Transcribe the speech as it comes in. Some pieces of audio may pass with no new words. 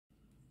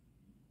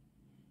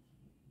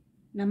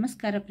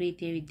ನಮಸ್ಕಾರ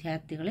ಪ್ರೀತಿಯ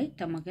ವಿದ್ಯಾರ್ಥಿಗಳೇ,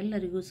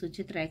 ತಮಗೆಲ್ಲರಿಗೂ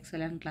ಸುಚಿತ್ರ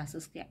ಎಕ್ಸಲೆಂಟ್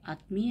ಕ್ಲಾಸಸ್ಗೆ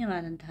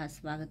ಆತ್ಮೀಯವಾದಂತಹ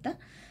ಸ್ವಾಗತ.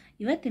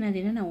 ಇವತ್ತಿನ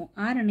ದಿನ ನಾವು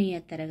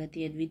 6ನೆಯ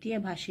ತರಗತಿಯ ದ್ವಿತೀಯ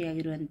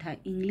ಭಾಷೆಯಾಗಿರುವಂತಹ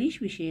ಇಂಗ್ಲಿಷ್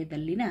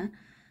ವಿಷಯದಲ್ಲಿನ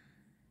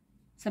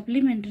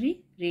ಸಪ್ಲಿಮೆಂಟರಿ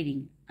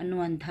ರೀಡಿಂಗ್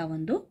ಅನ್ನುವಂಥ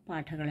ಒಂದು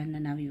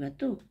ಪಾಠಗಳನ್ನು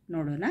ನಾವಿವತ್ತು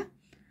ನೋಡೋಣ.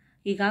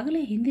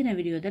 ಈಗಾಗಲೇ ಹಿಂದಿನ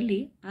ವಿಡಿಯೋದಲ್ಲಿ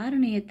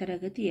 6ನೆಯ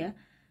ತರಗತಿಯ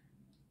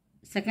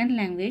ಸೆಕೆಂಡ್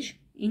ಲ್ಯಾಂಗ್ವೇಜ್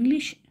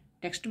ಇಂಗ್ಲಿಷ್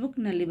ಟೆಕ್ಸ್ಟ್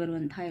ಬುಕ್ನಲ್ಲಿ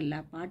ಬರುವಂತಹ ಎಲ್ಲ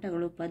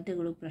ಪಾಠಗಳು,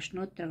 ಪದ್ಯಗಳು,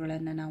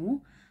 ಪ್ರಶ್ನೋತ್ತರಗಳನ್ನು ನಾವು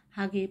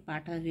ಹಾಗೆ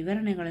ಪಾಠದ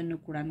ವಿವರಣೆಗಳನ್ನು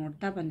ಕೂಡ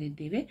ನೋಡ್ತಾ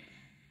ಬಂದಿದ್ದೇವೆ.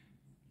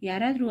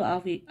 ಯಾರಾದರೂ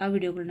ಆ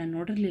ವಿಡಿಯೋಗಳನ್ನ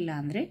ನೋಡಿರಲಿಲ್ಲ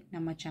ಅಂದರೆ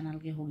ನಮ್ಮ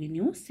ಚಾನಲ್ಗೆ ಹೋಗಿ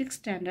ನೀವು 6th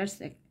ಸ್ಟ್ಯಾಂಡರ್ಡ್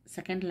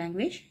ಸೆಕೆಂಡ್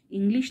ಲ್ಯಾಂಗ್ವೇಜ್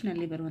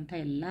ಇಂಗ್ಲೀಷ್ನಲ್ಲಿ ಬರುವಂಥ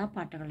ಎಲ್ಲ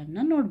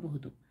ಪಾಠಗಳನ್ನು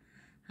ನೋಡಬಹುದು,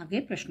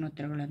 ಹಾಗೆ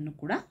ಪ್ರಶ್ನೋತ್ತರಗಳನ್ನು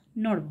ಕೂಡ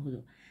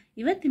ನೋಡಬಹುದು.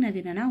 ಇವತ್ತಿನ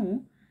ದಿನ ನಾವು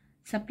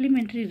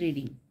supplementary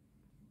reading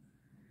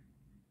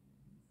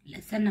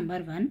lesson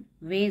number 1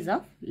 ways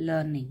of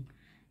learning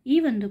ಈ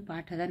ಒಂದು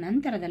ಪಾಠದ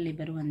ನಂತರದಲ್ಲಿ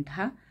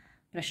ಬರುವಂತಹ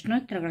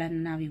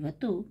ಪ್ರಶ್ನೋತ್ತರಗಳನ್ನು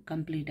ನಾವಿವತ್ತು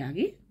ಕಂಪ್ಲೀಟ್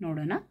ಆಗಿ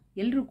ನೋಡೋಣ.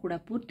 ಎಲ್ಲರೂ ಕೂಡ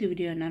ಪೂರ್ತಿ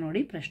ವಿಡಿಯೋನ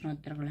ನೋಡಿ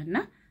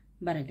ಪ್ರಶ್ನೋತ್ತರಗಳನ್ನು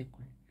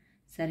ಬರೆದುಕೊಳ್ಳಿ,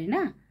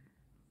 ಸರಿನಾ?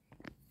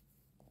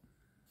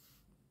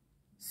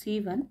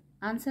 C1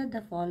 answer the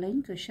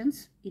following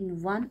questions in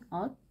 1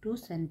 or 2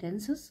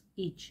 sentences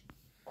each.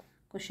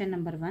 Question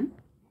number 1.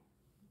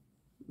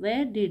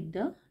 Where did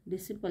the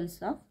disciples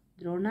of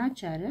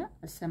Dronacharya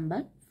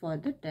assemble for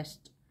the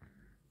test?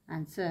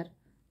 Answer.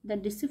 The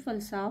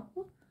disciples of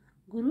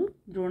Guru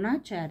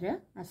Dronacharya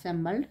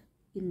assembled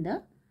in the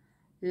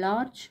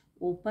large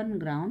open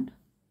ground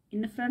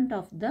in front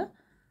of the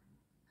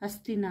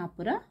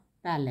Hastinapura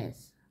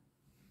palace.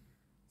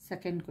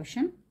 Second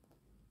question.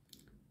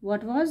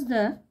 What was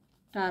the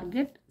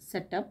target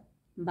set up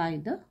by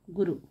the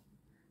Guru?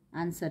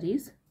 Answer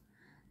is,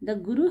 the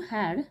Guru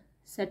had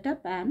set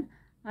up an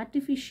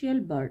artificial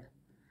bird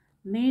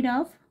made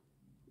of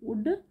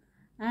wood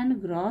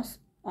and grass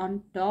on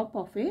top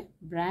of a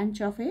branch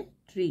of a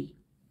tree.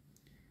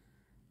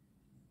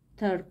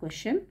 Third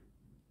question.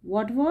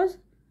 What was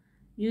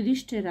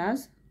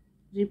Yudhishthira's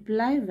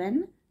reply when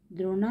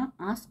Drona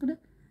asked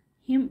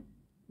him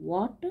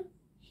what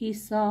he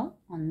saw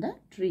on the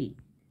tree?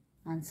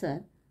 Answer.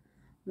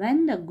 When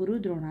the Guru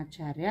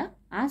Dronacharya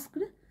asked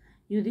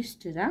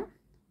Yudhishthira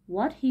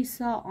what he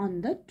saw on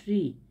the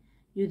tree,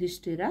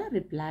 Yudhishthira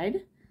replied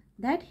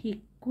that he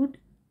could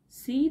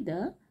see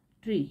the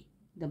tree,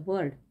 the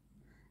bird,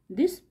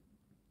 this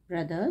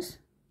brothers,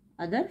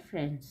 other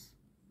friends.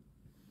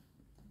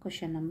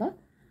 Question number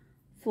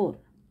 4.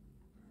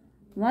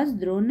 Was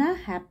Drona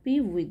happy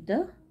with the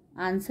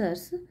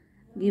answers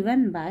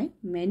given by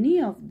many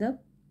of the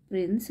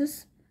princes?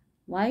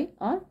 Why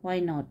or why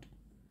not?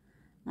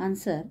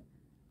 Answer.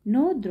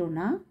 No,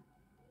 Drona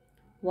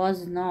was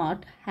not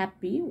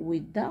happy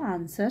with the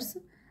answers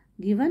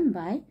given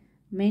by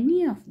many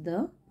of the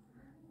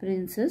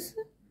princes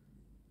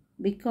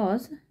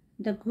because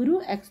the Guru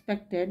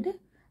expected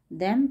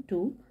them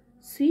to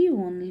see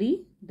only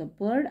the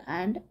bird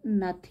and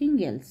nothing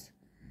else.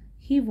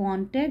 He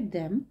wanted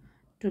them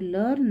to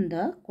learn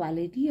the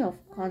quality of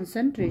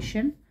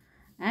concentration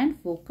and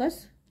focus,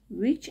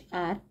 which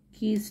are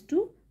keys to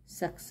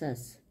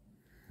success.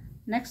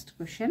 Next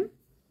question.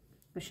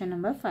 Question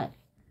number 5.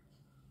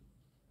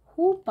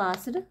 Who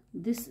passed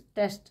this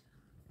test?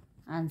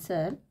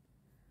 Answer.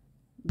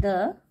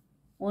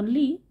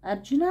 Only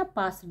Arjuna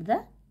passed the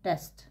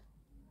test.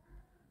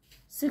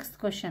 Sixth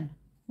question.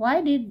 Why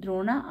did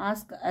Drona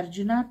ask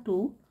Arjuna to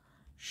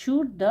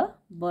shoot the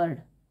bird?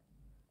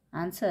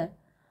 Answer.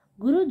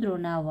 Guru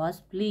Drona was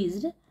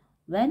pleased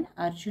when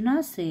Arjuna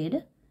said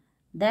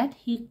that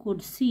he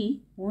could see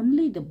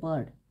only the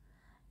bird.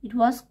 It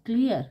was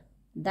clear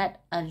that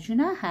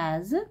Arjuna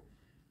has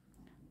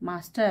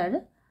mastered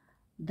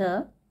the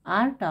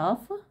art of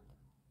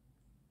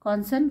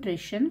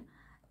concentration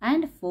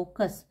and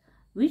focus,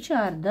 which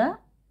are the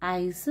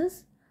eyes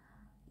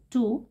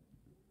to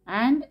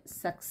and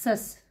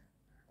success.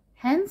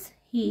 Hence,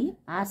 he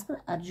asked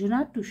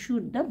Arjuna to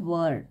shoot the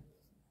bird.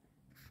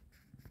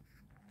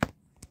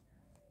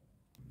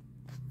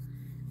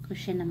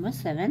 Question number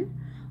 7.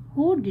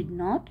 Who did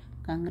not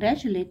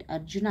congratulate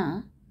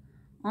Arjuna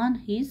on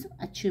his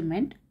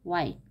achievement?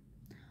 Why?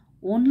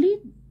 Only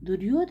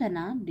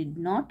Duryodhana did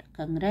not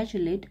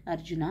congratulate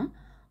Arjuna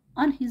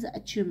on his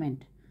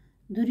achievement.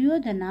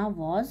 Duryodhana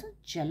was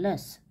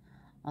jealous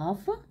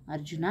of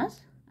Arjuna's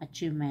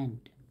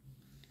achievement.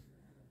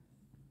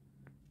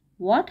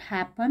 What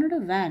happened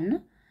when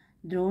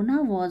Drona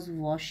was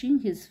washing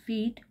his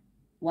feet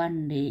one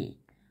day?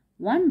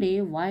 One day,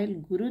 while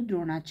Guru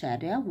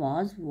Dronacharya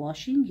was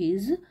washing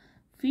his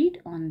feet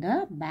on the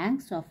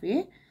banks of a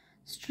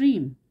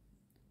stream,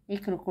 a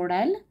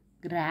crocodile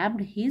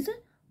grabbed his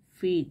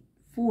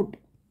foot.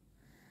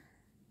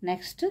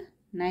 Next,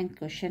 9th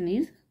question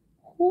is,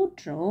 who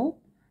drove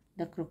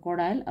the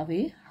crocodile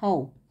away? How?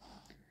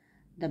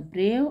 The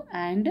brave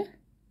and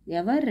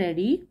ever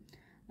ready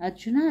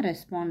Arjuna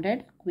responded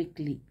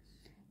quickly.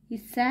 He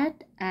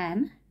set an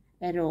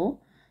arrow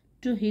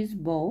to his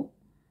bow,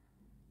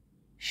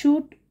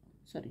 shot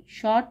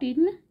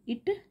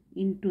it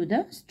into the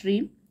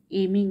stream,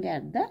 aiming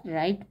at the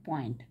right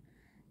point.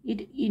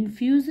 It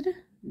infused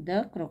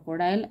the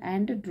crocodile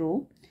and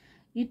drove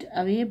it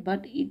away,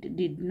 but it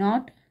did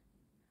not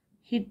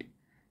hit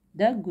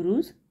the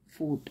Guru's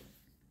foot.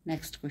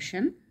 Next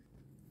question.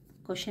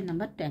 Question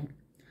number 10.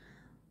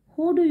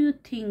 Who do you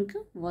think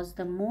was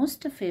the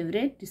most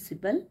favorite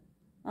disciple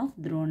of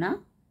Drona?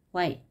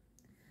 Why?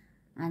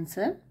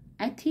 Answer.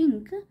 I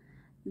think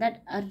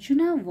that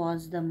Arjuna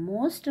was the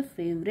most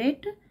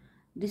favorite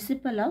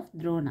disciple of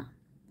Drona.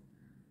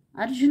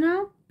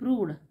 Arjuna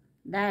proved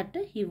that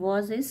he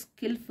was a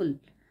skillful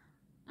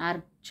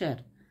archer.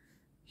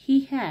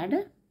 He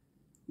had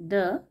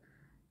the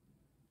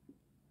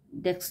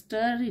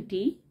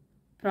dexterity,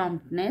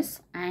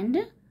 promptness, and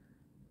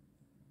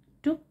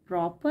took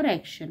proper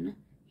action.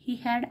 He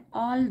had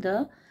all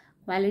the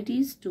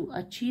qualities to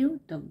achieve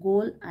the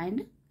goal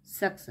and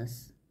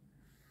success.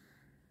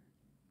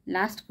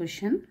 Last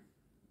question.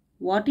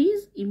 What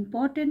is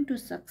important to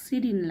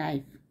succeed in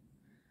life?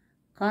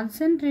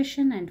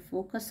 Concentration and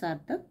focus are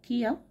the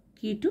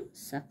key to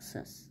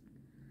success.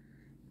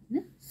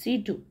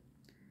 C2.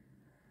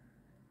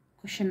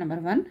 Question number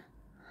 1.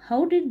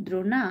 How did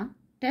Drona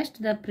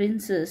test the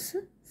prince's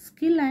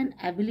skill and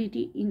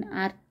ability in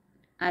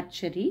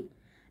archery?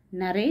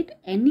 Narrate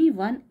any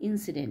one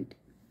incident.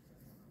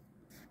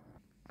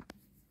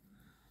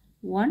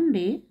 One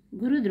day,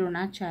 Guru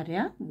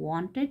Dronacharya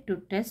wanted to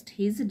test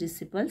his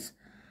disciples,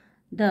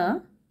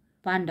 the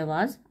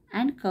Pandavas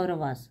and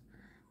Kauravas.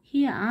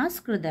 He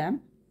asked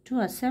them to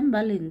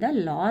assemble in the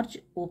large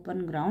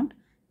open ground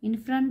in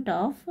front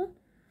of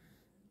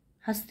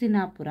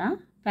Hastinapura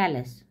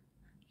palace.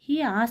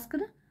 He asked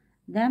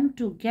them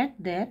to get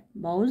their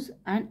bows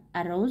and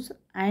arrows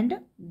and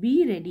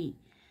be ready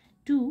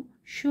to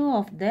show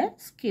off their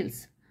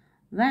skills.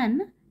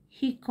 When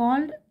he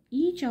called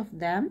each of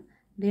them,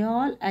 they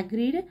all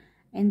agreed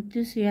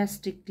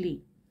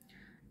enthusiastically.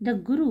 The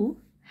Guru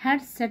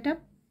had set up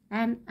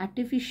an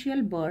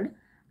artificial bird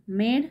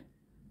made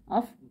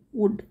of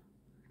wood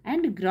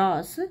and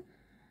grass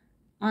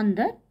on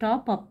the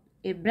top of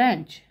a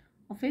branch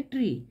of a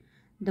tree.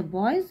 The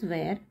boys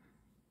were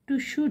to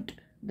shoot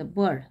the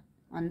bird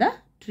on the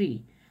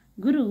tree.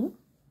 Guru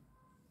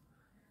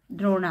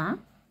Drona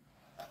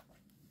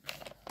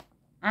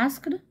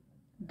asked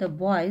the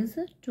boys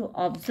to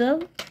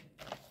observe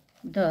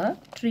the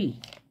tree.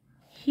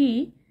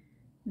 He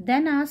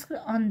then asked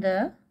on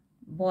the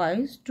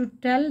boys to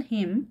tell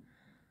him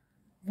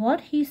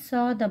what he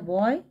saw. The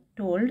boy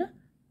told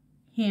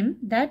him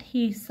that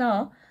he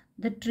saw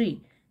the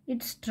tree,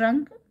 its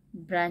trunk,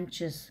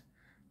 branches,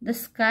 the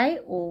sky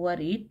over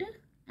it,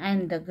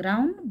 and the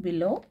ground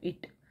below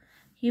it.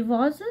 He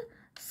was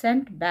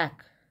sent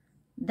back.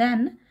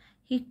 Then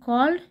he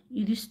called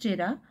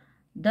Yudhishthira,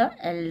 the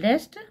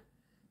eldest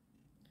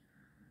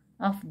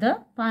of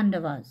the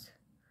Pandavas,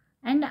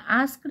 and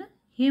asked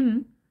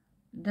him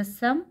the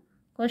same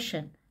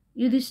question.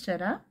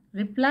 Yudhishthira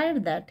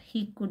replied that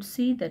he could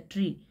see the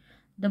tree,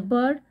 the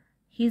bird,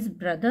 his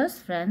brother's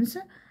friends,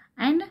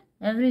 and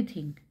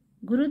everything.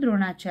 Guru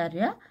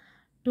Dronacharya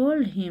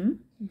told him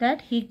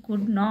that he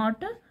could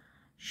not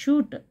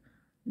shoot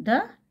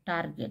the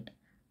target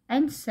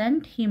and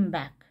sent him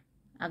back.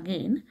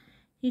 Again,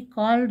 he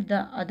called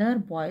the other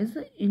boys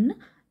in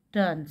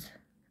turns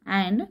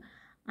and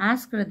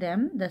asked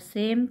them the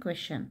same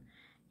question.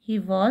 He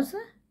was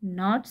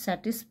not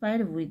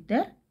satisfied with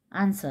their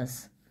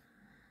answers.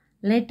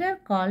 Later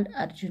called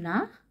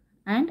Arjuna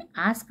and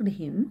asked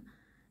him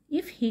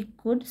if he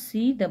could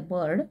see the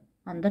bird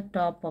on the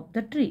top of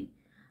the tree.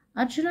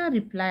 Arjuna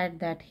replied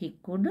that he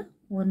could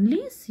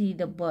only see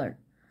the bird.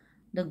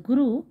 The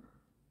Guru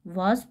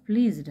was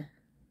pleased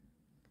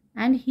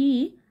and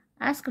he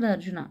asked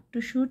Arjuna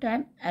to shoot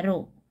an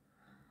arrow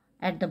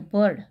at the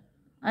bird.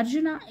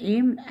 Arjuna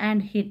aimed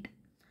and hit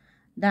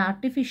the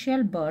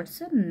artificial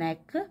bird's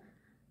neck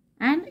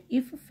and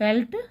it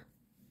fell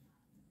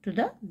to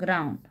the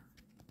ground.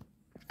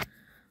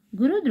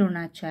 Guru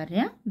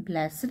Dronacharya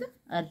blessed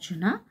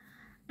Arjuna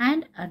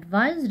and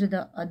advised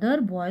the other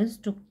boys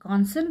to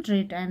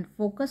concentrate and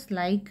focus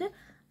like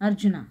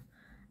Arjuna,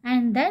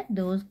 and that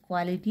those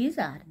qualities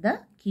are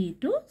the key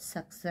to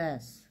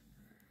success.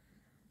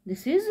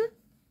 This is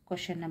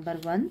question number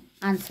 1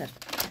 answer.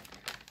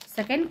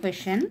 Second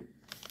question.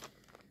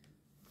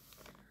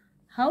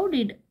 How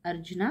did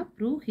Arjuna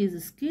prove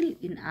his skill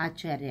in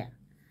Acharya?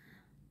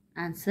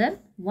 Answer.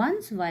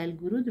 Once while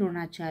Guru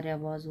Dronacharya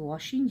was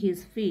washing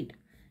his feet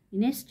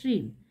in a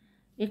stream,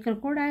 a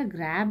crocodile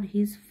grabbed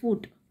his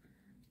foot.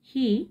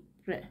 He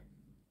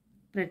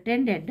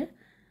pretended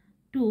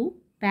to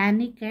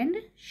panic and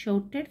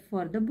shouted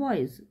for the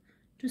boys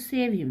to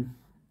save him.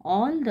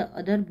 All the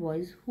other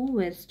boys who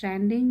were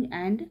standing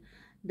and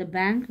the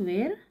bank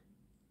were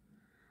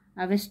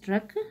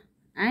awestruck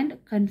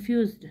and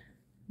confused.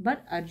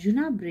 But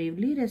Arjuna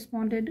bravely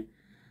responded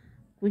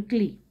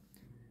quickly.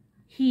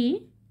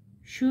 He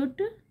shot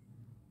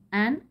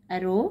an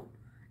arrow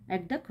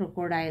at the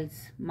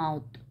crocodile's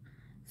mouth,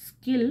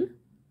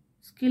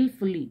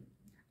 skillfully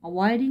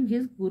avoiding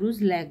his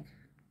guru's leg,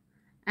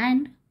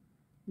 and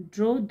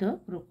drove the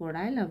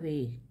crocodile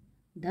away.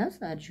 Thus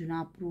Arjuna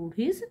proved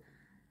his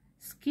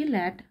skill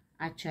at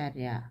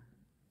Acharya.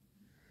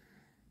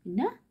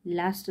 ಇನ್ನು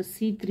last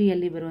C3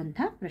 ಅಲ್ಲಿ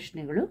ಬರುವಂಥ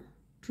ಪ್ರಶ್ನೆಗಳು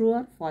true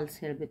or false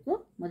ಹೇಳಬೇಕು.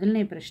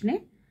 ಮೊದಲನೇ ಪ್ರಶ್ನೆ,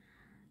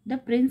 the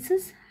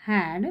princess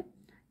had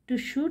to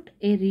shoot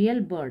A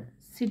real bird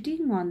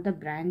sitting on the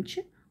branch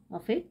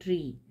of A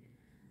tree.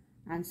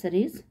 Answer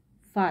is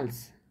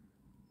false.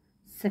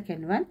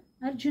 Second one,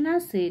 Arjuna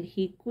said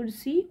he could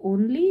see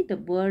only the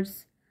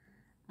bird's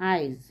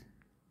eyes.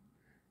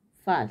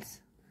 False.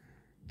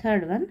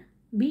 Third one,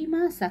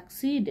 Bhima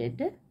succeeded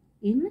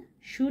in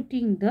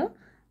shooting the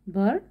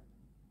bird.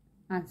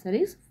 Answer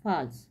is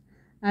false.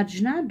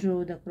 Arjuna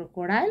drove the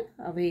crocodile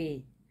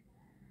away.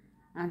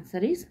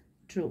 Answer is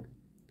true.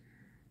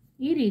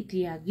 ಈ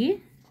ರೀತಿಯಾಗಿ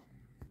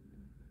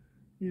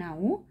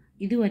ನಾವು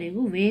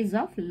ಇದುವರೆಗೂ ways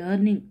of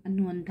learning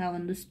ಅನ್ನುವಂಥ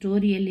ಒಂದು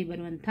ಸ್ಟೋರಿಯಲ್ಲಿ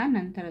ಬರುವಂಥ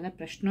ನಂತರದ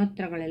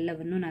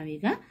ಪ್ರಶ್ನೋತ್ತರಗಳೆಲ್ಲವನ್ನು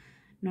ನಾವೀಗ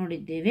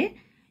ನೋಡಿದ್ದೇವೆ.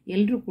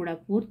 ಎಲ್ಲರೂ ಕೂಡ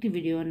ಪೂರ್ತಿ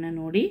ವಿಡಿಯೋವನ್ನು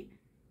ನೋಡಿ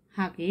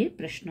ಹಾಗೆಯೇ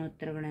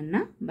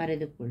ಪ್ರಶ್ನೋತ್ತರಗಳನ್ನು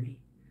ಬರೆದುಕೊಳ್ಳಿ.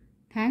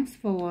 Thanks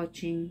for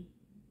watching.